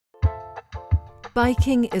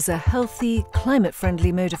Biking is a healthy,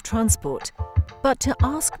 climate-friendly mode of transport, but to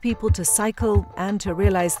ask people to cycle and to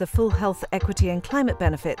realize the full health, equity and climate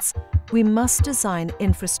benefits, we must design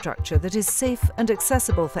infrastructure that is safe and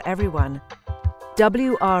accessible for everyone.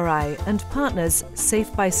 WRI and Partners'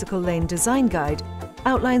 Safe Bicycle Lane Design Guide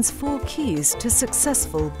outlines 4 keys to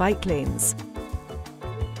successful bike lanes.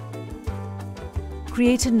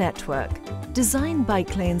 Create a network. Design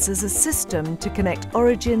bike lanes as a system to connect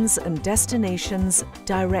origins and destinations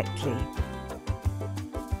directly.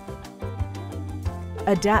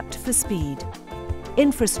 Adapt for speed.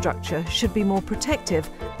 Infrastructure should be more protective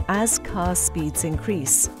as car speeds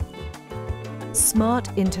increase. Smart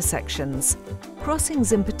intersections.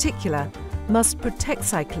 Crossings in particular must protect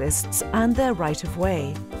cyclists and their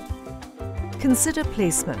right-of-way. Consider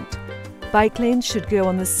placement. Bike lanes should go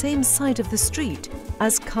on the same side of the street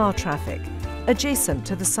as car traffic, adjacent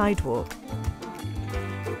to the sidewalk.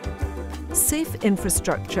 Safe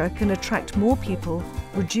infrastructure can attract more people,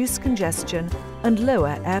 reduce congestion and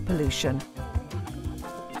lower air pollution.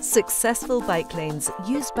 Successful bike lanes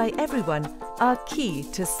used by everyone are key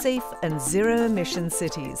to safe and zero-emission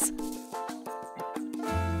cities.